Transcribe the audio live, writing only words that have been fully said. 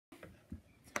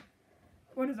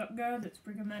What is up, guys? It's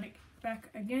Brick-o-Matic back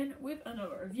again with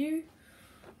another review,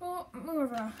 or more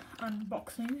of an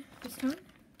unboxing this time.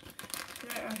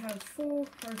 Today I have 4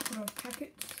 Harry Potter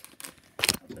packets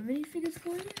of the minifigures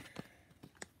for you.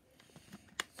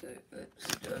 So let's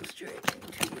dive straight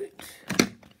into it.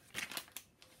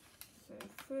 So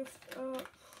first up,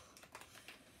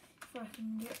 if I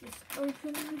can get this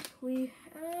open, we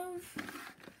have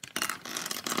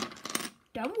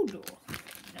Dumbledore.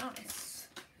 Nice.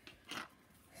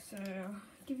 So I'll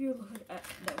give you a look at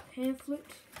the pamphlet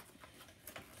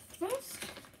first.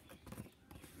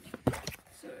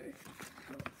 So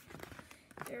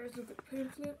there is a look at the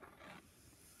pamphlet.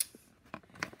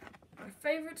 My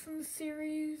favourites from the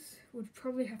series would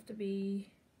probably have to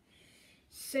be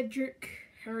Cedric,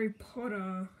 Harry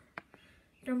Potter,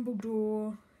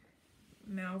 Dumbledore,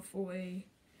 Malfoy.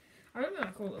 I really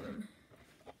like all of them.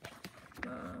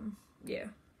 Yeah,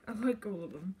 I like all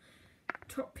of them.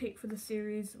 Top pick for the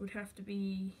series would have to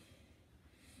be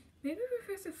maybe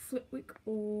Professor Flitwick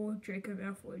or Draco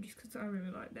Malfoy, just because I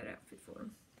really like that outfit for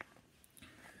him.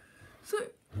 So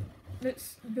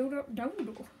let's build up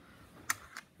Dumbledore.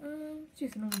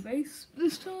 Just an normal base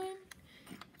this time.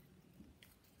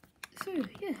 So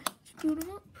yeah, let's build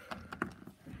him up.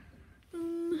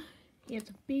 He has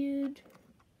a beard.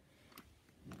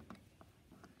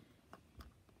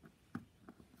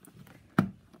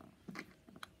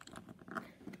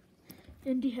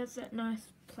 And he has that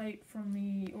nice plate from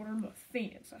the Order of the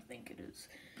Phoenix, I think it is.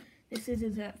 This is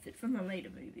his outfit from the later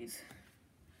movies.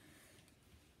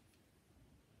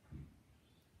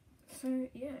 So,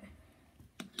 yeah.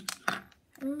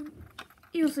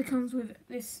 He also comes with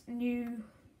this new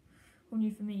for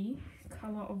me,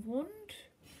 colour of wand.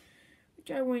 Which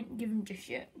I won't give him just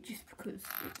yet, just because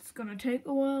it's going to take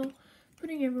a while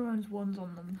putting everyone's wands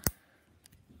on them.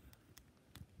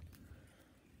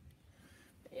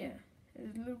 But yeah.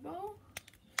 There's a little bowl.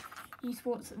 He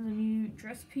sports the new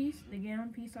dress piece, the gown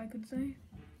piece I could say.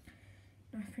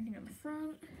 Nice printing on the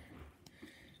front.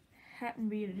 Hat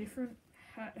and beard are different.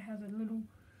 Hat has a little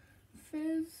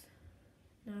fez.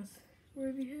 Nice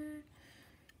wavy hair.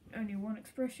 Only one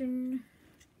expression.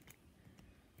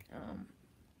 And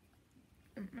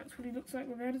that's what he looks like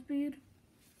without his beard.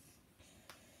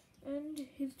 And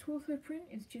his torso print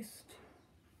is just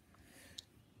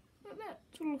like that.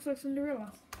 Sort of looks like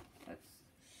Cinderella. That's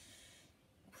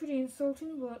pretty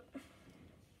insulting, but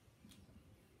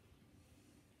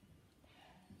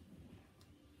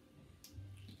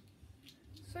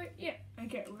so yeah,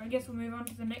 okay, well, I guess we'll move on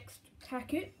to the next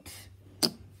packet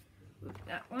with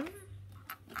that one.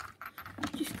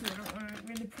 Just because I don't want to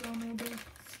really put on all the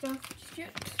stuff just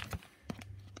yet.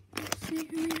 Let's see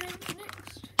who we have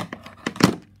next.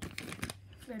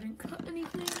 So I didn't cut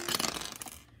anything.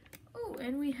 Oh,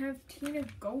 and we have Tina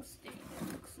Goldstein,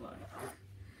 it looks like.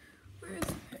 Where is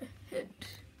her head?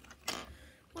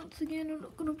 Once again, I'm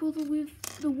not going to bother with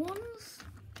the wands.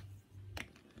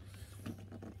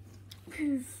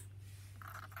 Move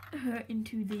her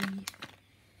into the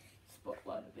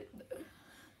spotlight a bit though.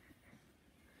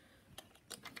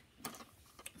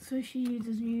 So she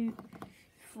uses new,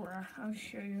 I'll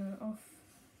show you her off.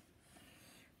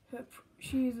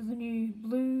 She uses a new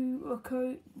blue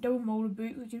coat, double molded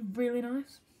boot, which is really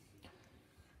nice.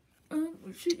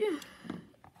 Yeah.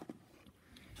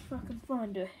 If I can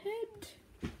find her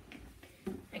head.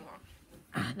 Hang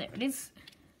on. There it is.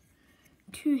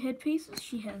 2 headpieces.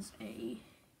 She has a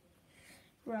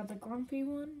rather grumpy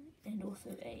one and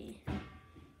also a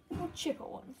more chipper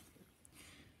one.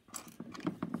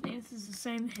 This is the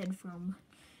same head from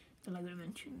the Lego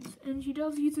Dimensions. And she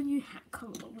does use a new hat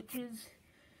colour, which is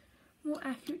more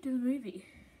accurate to the movie.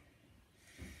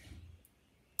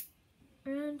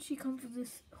 And she comes with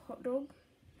this hot dog.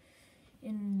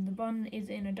 And the bun is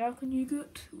in a darker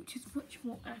nougat, which is much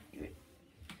more accurate.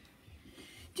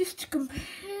 Just to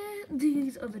compare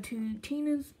these other 2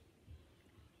 Tinas,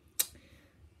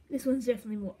 this one's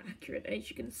definitely more accurate, as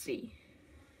you can see.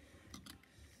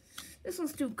 This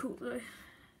one's still cool though.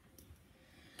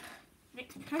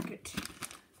 Next packet.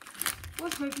 I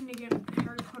was hoping to get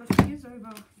Harry Potter figures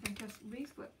over Fantastic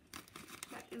Beasts, but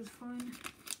that is fine.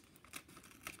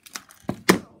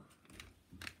 Oh.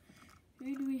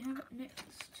 Who do we have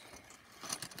next?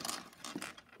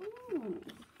 Ooh,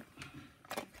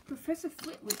 Professor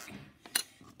Flitwick.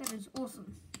 That is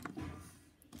awesome.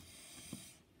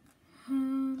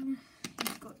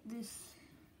 He's got this.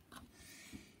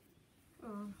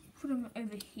 Put him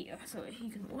over here so that he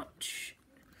can watch.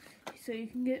 So you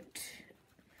can get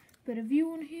a better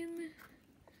view on him.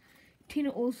 Tina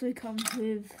also comes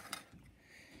with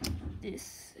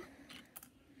this,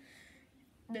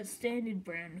 the standard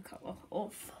brand colour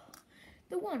of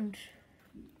the wand.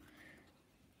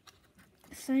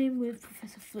 Same with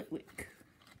Professor Flitwick.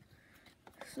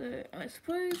 So I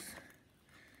suppose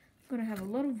I'm going to have a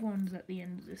lot of wands at the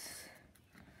end of this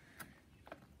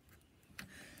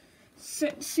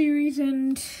set series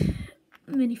and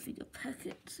minifigure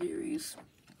packet series.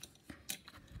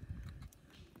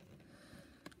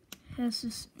 Has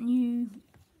this new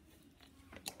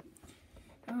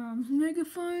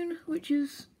megaphone, which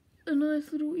is a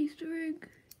nice little Easter egg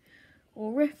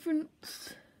or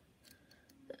reference.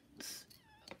 That's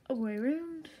a way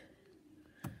around.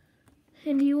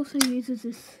 And he also uses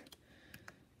this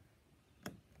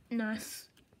nice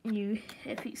new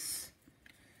hairpiece.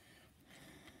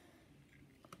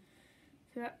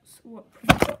 So that's what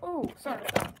Professor... Oh, sorry.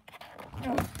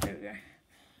 Oh, there we go.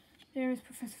 There is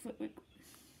Professor Flitwick.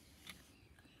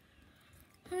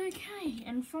 Okay,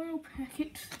 and final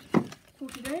packet for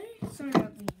today. Sorry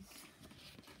about these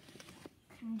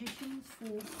conditions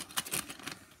for...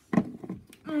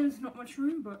 there's not much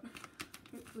room, but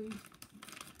hopefully...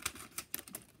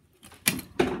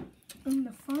 And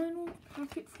the final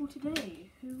packet for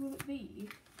today, who will it be?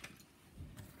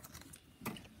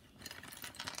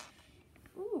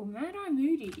 Ooh, Mad-Eye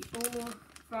Moody, or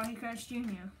Barney Crash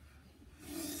Jr.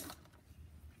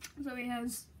 So he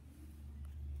has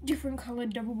different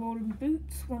coloured double-bolted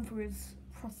boots, one for his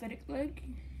prosthetic leg,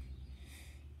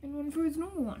 and one for his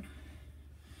normal one.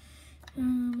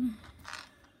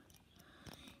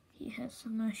 He has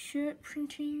some nice shirt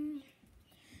printing,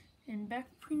 and back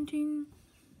printing.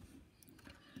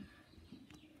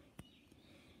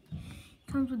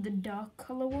 Comes with the dark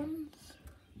colour ones.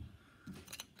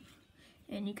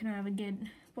 And you can either get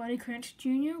Barney Crash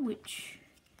Jr., which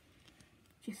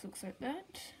just looks like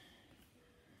that.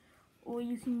 Or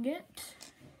you can get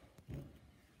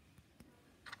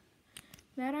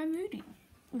Mad-Eye Moody,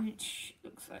 which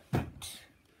looks like that.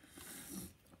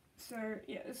 So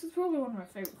yeah, this is probably one of my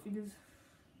favourite figures.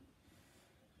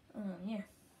 Yeah.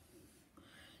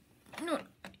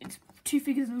 It's two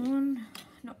figures in one,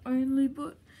 not only,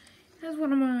 but it has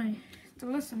one of the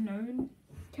lesser known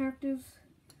characters.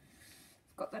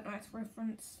 It's got that nice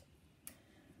reference.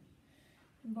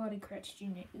 And Barney Crash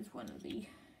Jr. is one of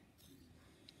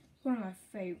my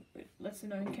favourite lesser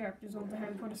known characters of the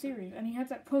Harry Potter series, and he has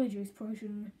that Polyjuice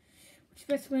potion, which is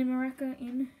basically Maraca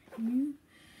in a new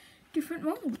different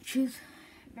mold, which is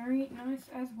very nice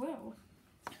as well.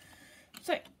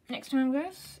 So next time,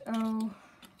 guys, I'll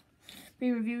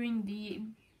be reviewing the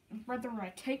Brother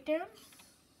Eye Takedown,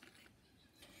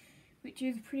 which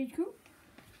is pretty cool.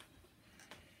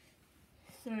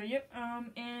 So yep,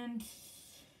 and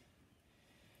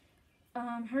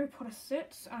Harry Potter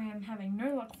sets I am having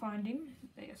no luck finding.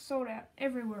 They are sold out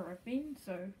everywhere I've been,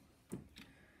 so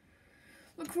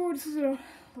look forward to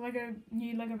the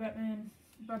new Lego Batman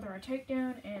Brother Eye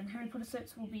Takedown, and Harry Potter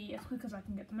sets will be as quick as I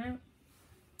can get them out.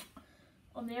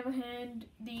 On the other hand,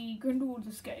 the Grindelwald's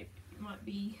Escape might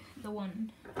be the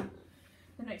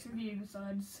next review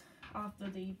besides after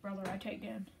the Brother Eye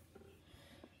Takedown.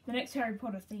 The next Harry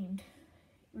Potter themed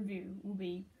review will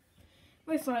be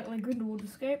most likely Grindelwald's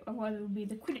Escape, otherwise it will be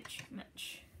the Quidditch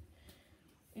match.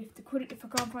 If I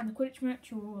can't find the Quidditch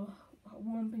match or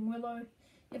Whomping Willow,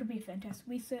 it'll be a fantastic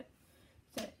Wii set.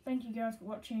 So thank you guys for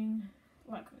watching.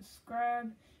 Like and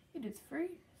subscribe. It is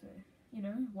free, so you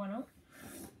know, why not?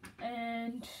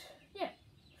 And yeah,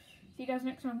 see you guys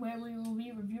next time where we will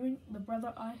be reviewing the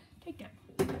Brother Eye Takedown.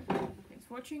 Thanks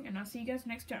for watching, and I'll see you guys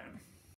next time.